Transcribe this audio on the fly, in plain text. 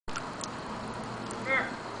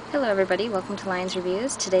Hello everybody, welcome to Lions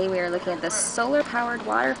Reviews. Today we are looking at the solar powered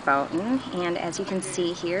water fountain, and as you can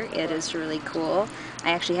see here, it is really cool.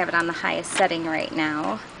 I actually have it on the highest setting right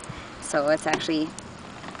now, so it's actually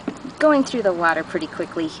going through the water pretty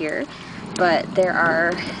quickly here. But there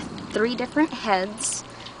are 3 different heads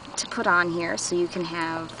to put on here, so you can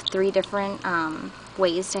have 3 different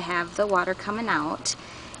ways to have the water coming out.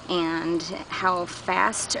 And how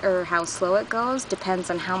fast or how slow it goes depends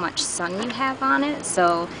on how much sun you have on it.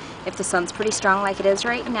 So if the sun's pretty strong like it is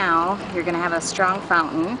right now, you're going to have a strong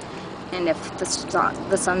fountain. And if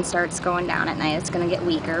the sun starts going down at night, it's going to get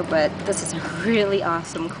weaker. But this is a really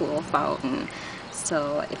awesome, cool fountain.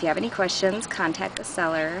 So if you have any questions, contact the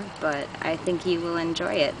seller. But I think you will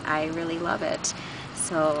enjoy it. I really love it.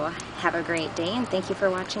 So have a great day, and thank you for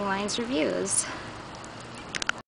watching Lions Reviews.